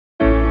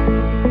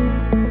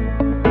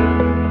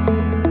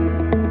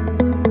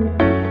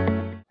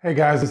Hey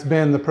guys, it's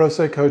Ben, the Pro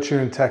Se Coach here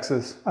in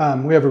Texas.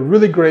 We have a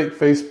really great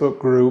Facebook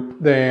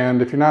group,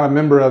 and if you're not a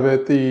member of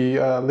it, the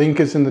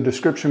link is in the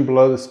description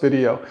below this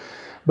video.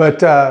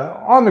 But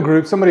on the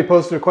group, somebody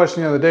posted a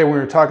question the other day when we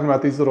were talking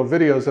about these little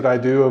videos that I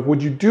do of,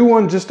 would you do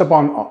one just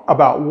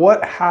about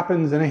what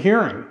happens in a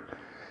hearing?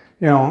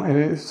 You know, and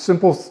it's a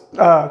simple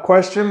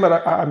question,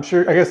 but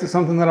I guess it's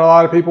something that a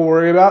lot of people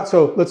worry about.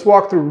 So let's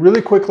walk through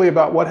really quickly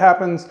about what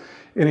happens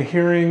in a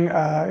hearing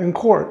in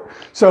court.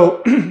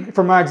 So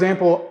for my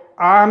example,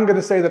 I'm going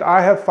to say that I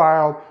have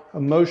filed a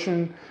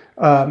motion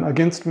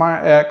against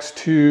my ex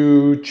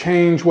to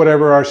change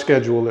whatever our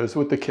schedule is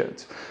with the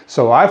kids.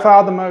 So I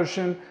filed the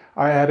motion,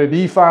 I had it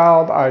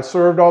e-filed, I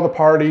served all the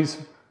parties,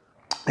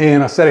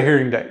 and I set a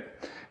hearing date.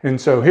 And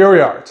so here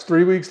we are, it's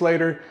 3 weeks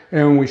later,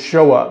 and we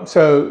show up.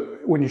 So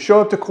when you show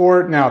up to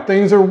court, now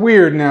things are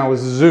weird now with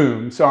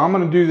Zoom. So I'm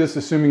going to do this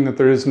assuming that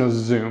there is no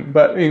Zoom.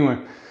 But anyway,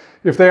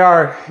 if they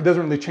are, it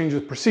doesn't really change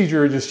the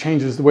procedure, it just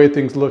changes the way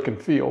things look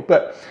and feel.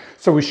 But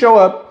so we show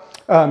up.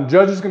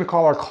 Judge is going to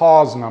call our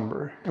cause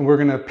number, and we're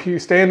going to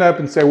stand up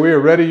and say, we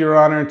are ready, Your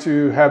Honor,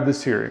 to have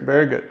this hearing.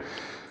 Very good.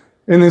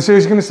 And then so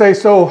he's going to say,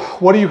 so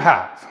what do you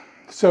have?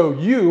 So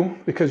you,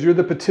 because you're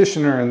the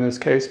petitioner in this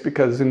case,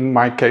 because in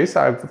my case,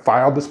 I've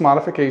filed this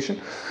modification.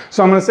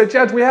 So I'm going to say,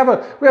 Judge, we have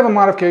a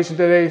modification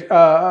today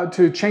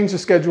to change the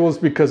schedules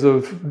because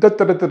of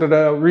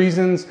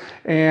reasons,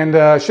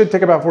 and should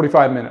take about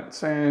 45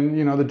 minutes. And,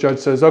 you know, the judge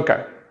says,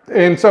 okay.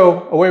 And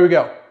so away we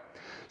go.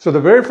 So the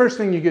very first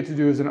thing you get to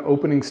do is an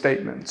opening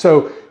statement.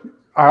 So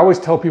I always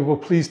tell people,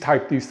 please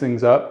type these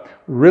things up.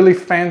 Really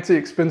fancy,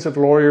 expensive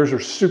lawyers are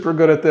super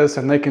good at this,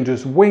 and they can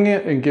just wing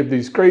it and give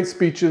these great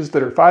speeches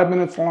that are 5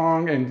 minutes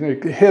long and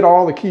they hit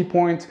all the key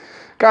points.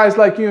 Guys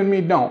like you and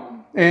me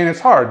don't, and it's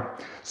hard.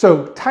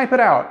 So type it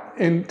out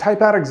and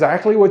type out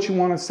exactly what you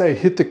want to say.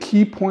 Hit the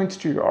key points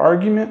to your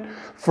argument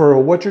for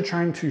what you're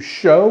trying to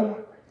show.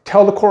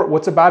 Tell the court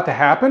what's about to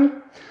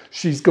happen.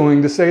 She's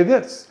going to say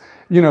this.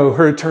 You know,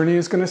 her attorney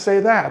is going to say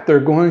that.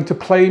 They're going to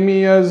play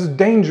me as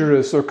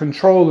dangerous or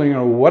controlling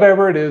or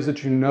whatever it is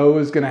that you know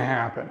is going to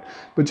happen.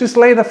 But just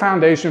lay the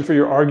foundation for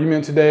your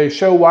argument today.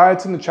 Show why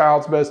it's in the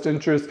child's best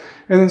interest,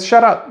 and then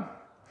shut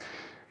up.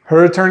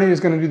 Her attorney is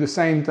going to do the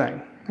same thing.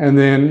 And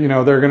then, you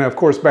know, they're going to, of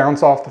course,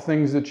 bounce off the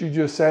things that you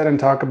just said and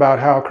talk about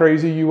how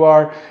crazy you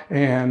are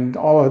and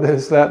all of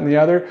this, that, and the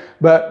other.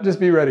 But just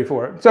be ready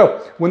for it.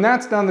 So when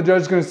that's done, the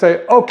judge is going to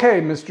say,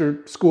 okay,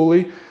 Mr.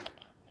 Schooley,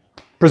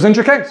 present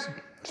your case.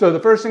 So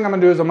the first thing I'm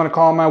going to do is I'm going to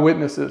call my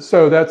witnesses.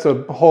 So that's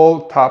a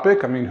whole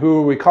topic. I mean, who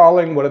are we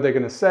calling? What are they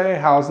going to say?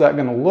 How's that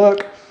going to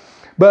look?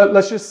 But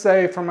let's just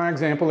say, for my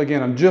example,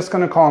 again, I'm just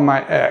going to call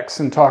my ex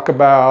and talk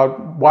about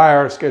why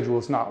our schedule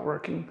is not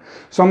working.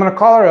 So I'm going to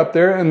call her up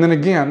there, and then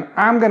again,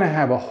 I'm going to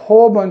have a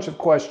whole bunch of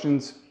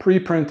questions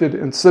pre-printed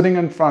and sitting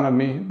in front of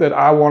me that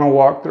I want to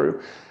walk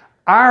through.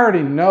 I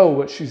already know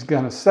what she's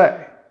going to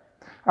say.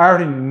 I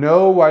already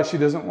know why she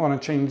doesn't want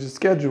to change the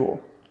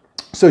schedule.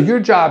 So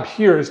your job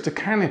here is to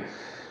kind of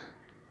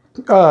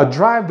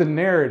drive the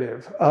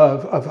narrative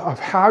of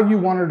how you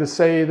want her to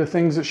say the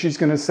things that she's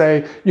going to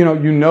say. You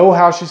know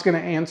how she's going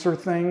to answer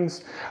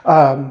things.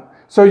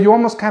 So you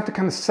almost have to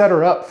kind of set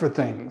her up for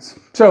things.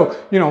 So,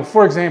 you know,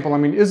 for example, I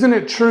mean, isn't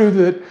it true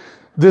that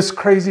this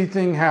crazy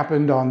thing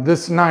happened on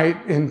this night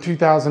in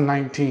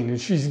 2019? And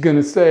she's going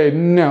to say,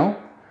 no.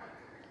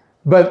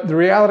 But the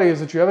reality is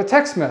that you have a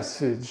text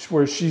message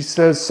where she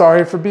says,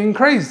 sorry for being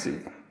crazy.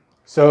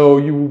 So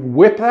you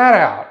whip that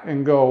out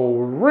and go,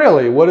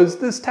 really, what does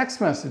this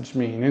text message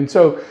mean? And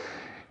so,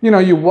 you know,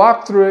 you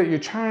walk through it, you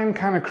try and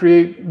kind of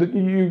create,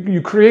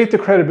 you create the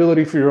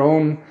credibility for your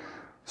own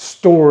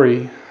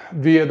story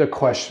via the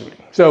questioning.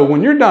 So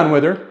when you're done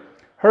with her,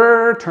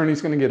 her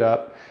attorney's going to get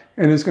up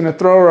and is going to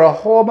throw her a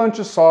whole bunch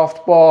of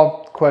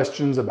softball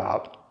questions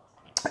about,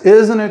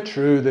 isn't it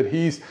true that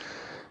he's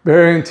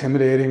very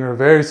intimidating or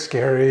very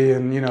scary,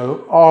 and, you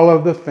know, all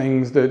of the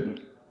things that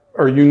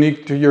are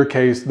unique to your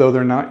case, though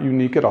they're not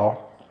unique at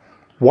all.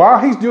 While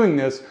he's doing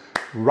this,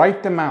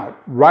 write them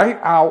out. Write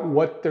out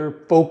what they're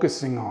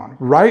focusing on.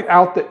 Write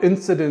out the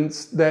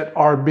incidents that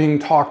are being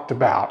talked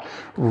about.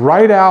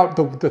 Write out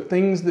the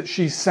things that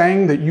she's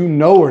saying that you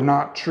know are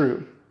not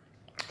true.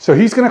 So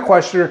he's going to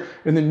question her,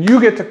 and then you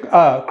get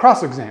to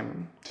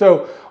cross-examine.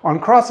 So on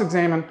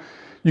cross-examine,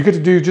 you get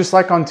to do just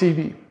like on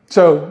TV.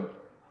 So,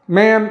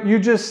 ma'am, you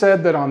just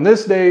said that on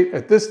this date,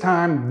 at this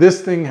time,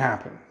 this thing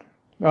happened.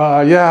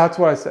 Yeah, that's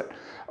what I said.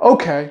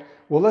 Okay,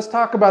 well, let's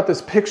talk about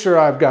this picture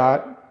I've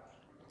got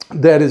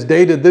that is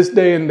dated this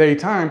day and day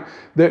time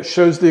that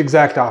shows the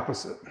exact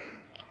opposite.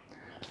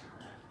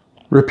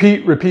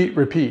 Repeat, repeat,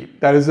 repeat.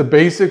 That is the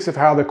basics of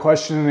how the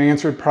question and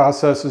answer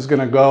process is going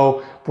to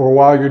go for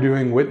while you're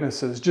doing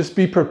witnesses. Just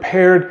be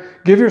prepared.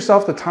 Give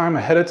yourself the time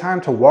ahead of time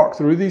to walk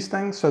through these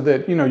things so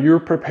that, you know, you're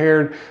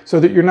prepared, so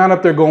that you're not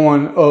up there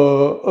going,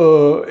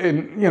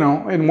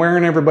 and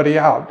wearing everybody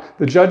out.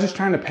 The judge is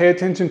trying to pay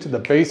attention to the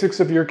basics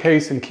of your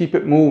case and keep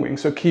it moving.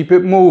 So keep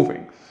it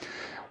moving.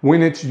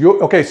 When it's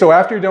your, okay, so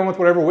after you're done with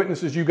whatever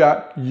witnesses you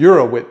got, you're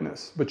a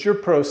witness, but you're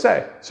pro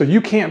se. So you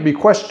can't be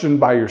questioned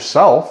by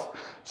yourself.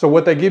 So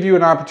what they give you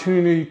an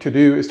opportunity to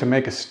do is to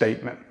make a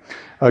statement.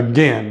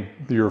 Again,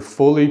 your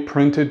fully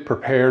printed,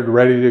 prepared,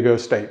 ready to go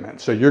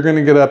statement. So you're going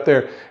to get up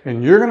there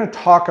and you're going to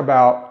talk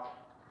about,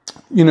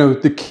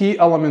 the key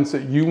elements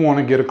that you want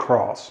to get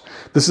across.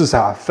 This is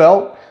how I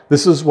felt.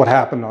 This is what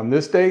happened on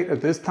this date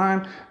at this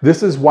time.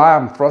 This is why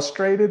I'm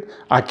frustrated.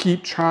 I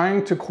keep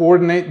trying to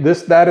coordinate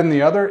this, that, and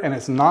the other, and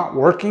it's not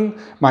working.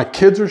 My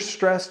kids are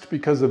stressed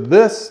because of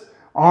this,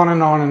 on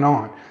and on and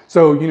on.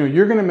 So,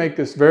 you're going to make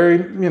this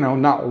very,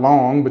 not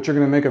long, but you're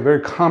going to make a very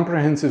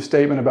comprehensive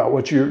statement about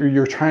what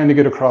you're trying to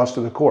get across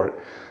to the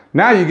court.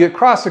 Now you get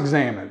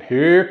cross-examined.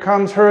 Here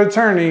comes her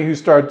attorney who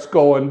starts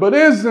going, but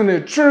isn't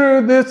it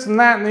true, this and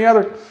that and the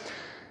other?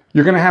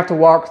 You're going to have to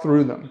walk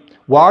through them.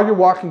 While you're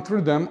walking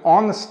through them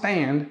on the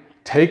stand,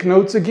 take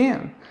notes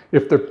again.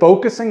 If they're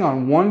focusing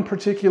on one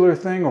particular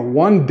thing or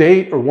one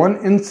date or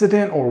one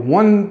incident or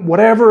one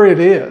whatever it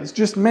is,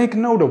 just make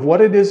note of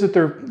what it is that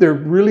they're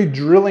really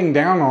drilling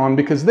down on,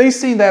 because they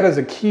see that as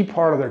a key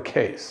part of their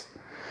case.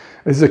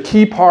 It's a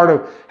key part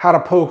of how to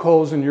poke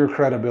holes in your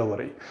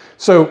credibility.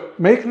 So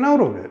make note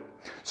of it.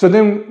 So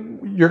then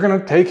you're going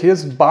to take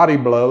his body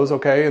blows,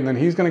 okay, and then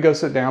he's going to go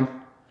sit down,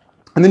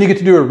 and then you get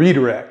to do a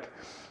redirect.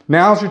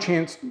 Now's your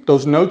chance.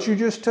 Those notes you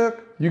just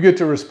took, you get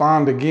to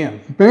respond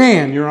again.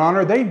 Man, Your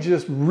Honor, they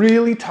just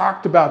really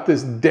talked about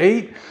this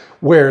date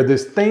where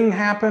this thing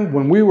happened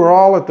when we were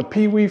all at the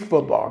Pee Wee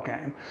football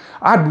game.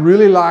 I'd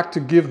really like to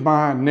give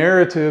my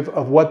narrative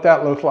of what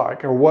that looked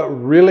like or what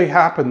really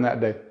happened that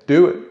day.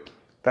 Do it.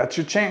 That's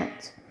your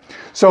chance.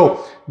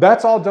 So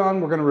that's all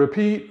done. We're going to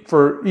repeat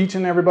for each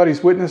and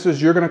everybody's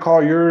witnesses. You're going to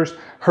call yours.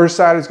 Her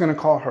side is going to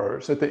call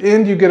hers. At the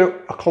end, you get a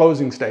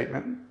closing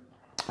statement,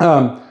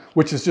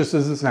 which is just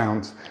as it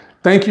sounds.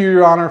 Thank you,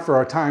 Your Honor, for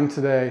our time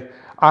today.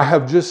 I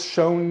have just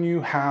shown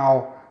you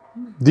how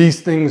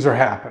these things are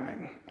happening.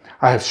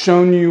 I have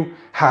shown you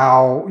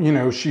how,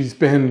 she's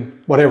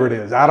been, whatever it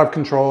is, out of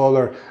control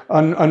or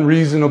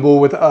unreasonable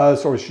with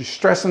us, or she's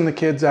stressing the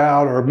kids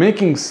out or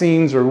making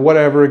scenes or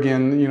whatever,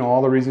 again,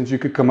 all the reasons you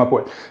could come up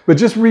with. But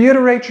just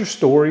reiterate your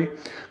story.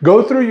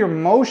 Go through your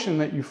motion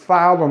that you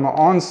filed on the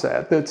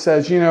onset that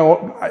says,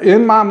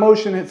 in my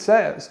motion it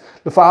says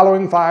the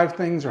following 5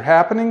 things are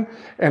happening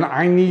and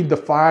I need the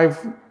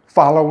 5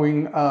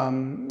 following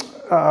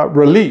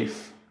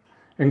relief.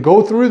 And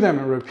go through them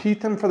and repeat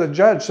them for the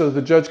judge so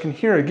the judge can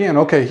hear again,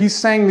 okay, he's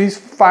saying these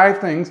 5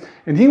 things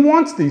and he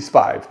wants these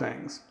 5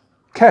 things.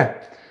 Okay,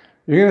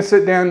 you're going to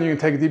sit down and you're going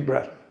to take a deep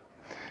breath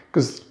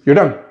because you're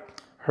done.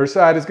 Her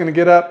side is going to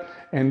get up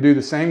and do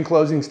the same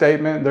closing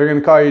statement. They're going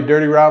to call you a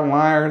dirty, rotten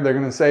liar. They're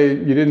going to say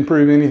you didn't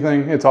prove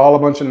anything. It's all a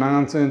bunch of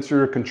nonsense.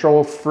 You're a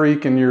control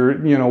freak and you're,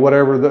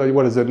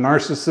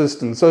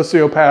 narcissist and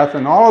sociopath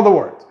and all of the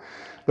words.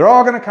 They're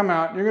all going to come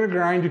out. You're going to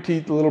grind your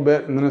teeth a little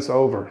bit and then it's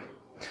over.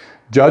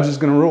 Judge is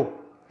going to rule.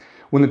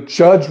 When the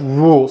judge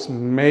rules,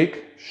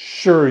 make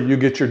sure you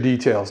get your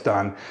details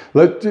done.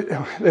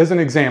 As an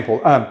example,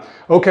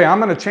 okay, I'm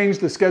going to change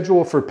the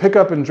schedule for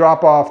pickup and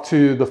drop off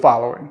to the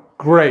following.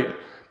 Great.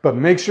 But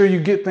make sure you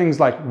get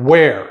things like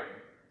where.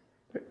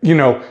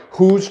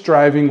 Who's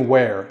driving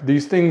where.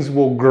 These things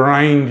will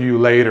grind you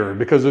later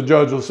because the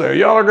judge will say,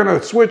 y'all are going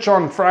to switch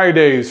on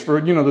Fridays for,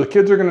 the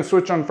kids are going to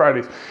switch on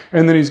Fridays.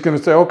 And then he's going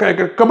to say, okay,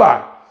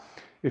 goodbye.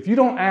 If you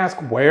don't ask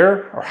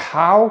where or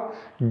how,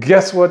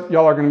 guess what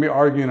y'all are going to be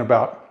arguing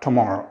about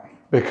tomorrow?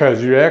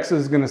 Because your ex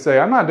is going to say,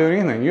 I'm not doing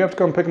anything. You have to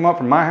come pick them up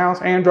from my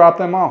house and drop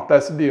them off.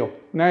 That's the deal.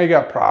 Now you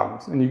got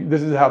problems. And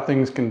this is how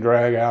things can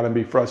drag out and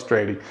be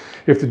frustrating.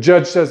 If the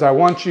judge says, I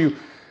want you,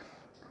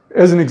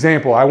 as an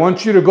example, I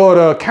want you to go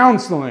to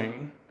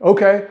counseling.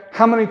 Okay,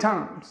 how many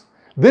times?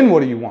 Then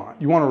what do you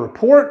want? You want a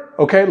report?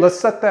 Okay, let's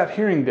set that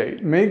hearing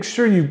date. Make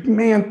sure you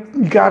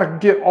got to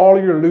get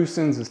all your loose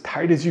ends as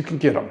tight as you can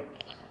get them.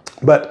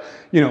 But,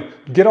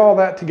 get all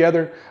that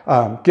together,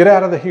 get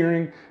out of the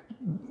hearing.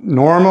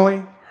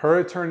 Normally, her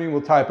attorney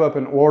will type up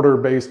an order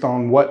based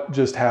on what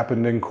just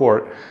happened in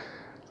court.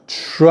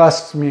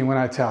 Trust me when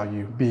I tell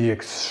you, be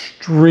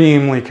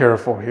extremely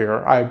careful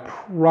here. I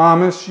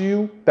promise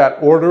you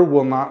that order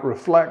will not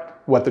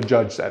reflect what the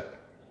judge said.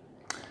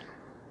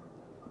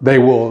 They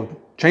will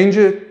change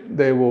it.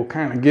 They will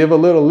kind of give a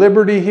little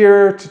liberty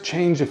here to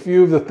change a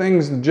few of the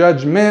things the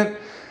judge meant.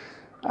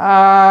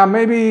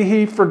 Maybe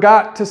he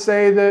forgot to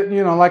say that,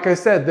 like I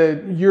said,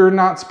 that you're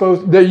not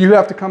supposed, that you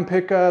have to come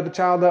pick the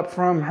child up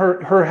from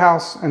her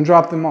house and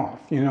drop them off.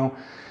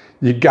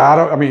 You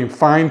gotta,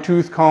 fine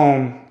tooth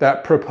comb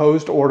that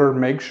proposed order,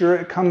 make sure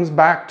it comes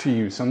back to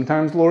you.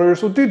 Sometimes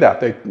lawyers will do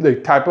that. They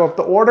type up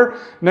the order.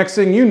 Next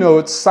thing you know,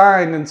 it's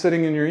signed and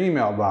sitting in your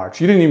email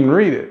box. You didn't even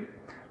read it.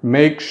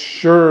 Make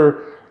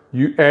sure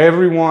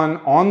everyone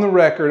on the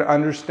record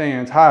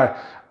understands, hi,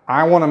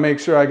 I want to make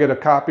sure I get a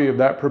copy of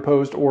that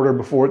proposed order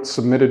before it's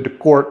submitted to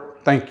court.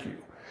 Thank you.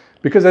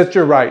 Because that's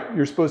your right.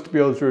 You're supposed to be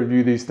able to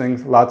review these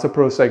things. Lots of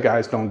pro se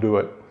guys don't do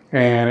it.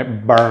 And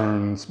it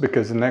burns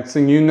because the next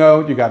thing you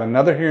know, you got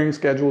another hearing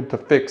scheduled to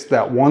fix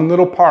that one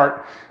little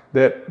part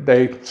that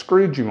they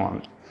screwed you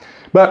on.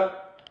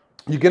 But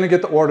you're going to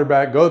get the order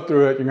back, go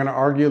through it. You're going to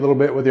argue a little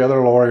bit with the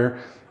other lawyer.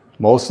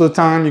 Most of the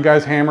time, you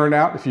guys hammer it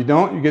out. If you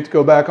don't, you get to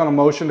go back on a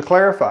motion to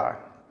clarify.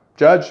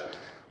 Judge,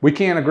 we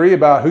can't agree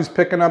about who's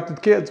picking up the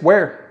kids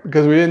where,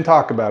 because we didn't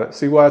talk about it.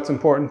 See why it's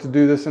important to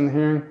do this in the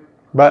hearing?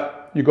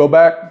 But you go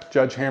back,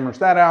 judge hammers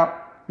that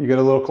out, you get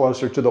a little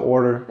closer to the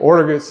order.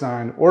 Order gets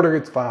signed, order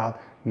gets filed.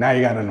 Now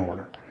you got an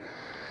order.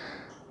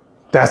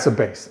 That's the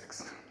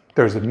basics.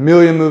 There's a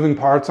million moving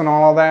parts and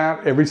all of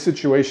that. Every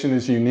situation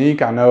is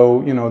unique. I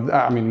know,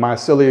 I mean, my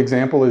silly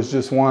example is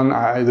just one.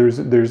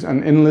 There's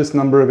an endless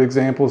number of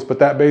examples, but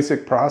that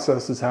basic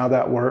process is how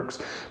that works.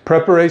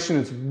 Preparation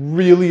is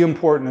really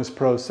important as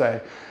pros say.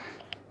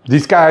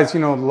 These guys,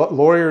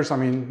 lawyers, I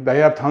mean, they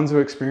have tons of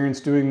experience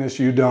doing this.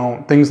 You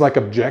don't. Things like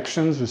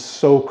objections is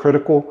so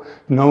critical.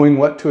 Knowing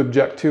what to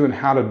object to and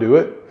how to do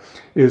it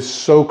is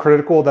so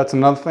critical. That's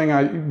another thing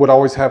I would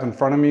always have in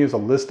front of me is a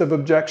list of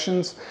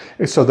objections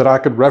so that I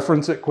could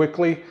reference it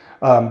quickly.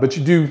 But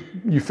you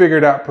figure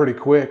it out pretty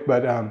quick.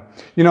 But,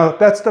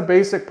 that's the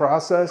basic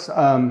process.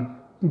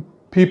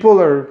 People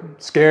are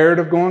scared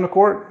of going to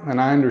court,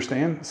 and I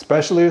understand,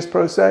 especially as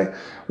pro se.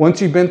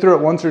 Once you've been through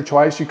it once or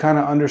twice, you kind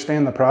of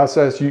understand the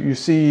process. You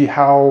see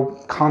how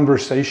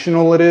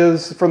conversational it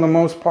is for the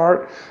most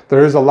part.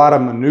 There is a lot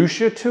of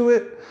minutia to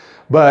it,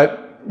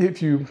 but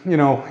if you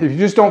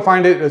just don't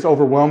find it as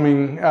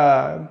overwhelming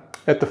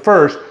at the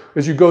first,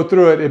 as you go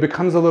through it, it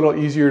becomes a little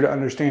easier to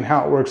understand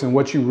how it works and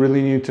what you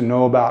really need to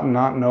know about and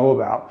not know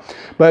about.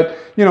 But,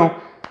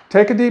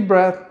 take a deep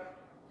breath,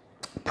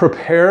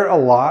 prepare a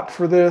lot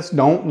for this.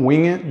 Don't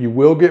wing it. You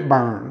will get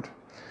burned.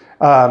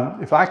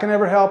 If I can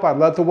ever help, I'd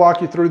love to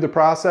walk you through the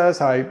process.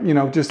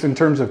 Just in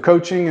terms of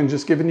coaching and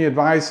just giving you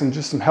advice and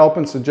just some help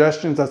and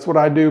suggestions. That's what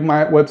I do.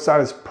 My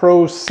website is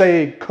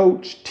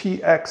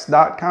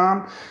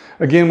prosecoachtx.com.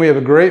 Again, we have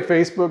a great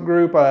Facebook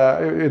group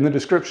in the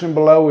description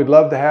below. We'd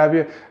love to have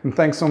you. And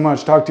thanks so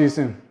much. Talk to you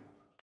soon.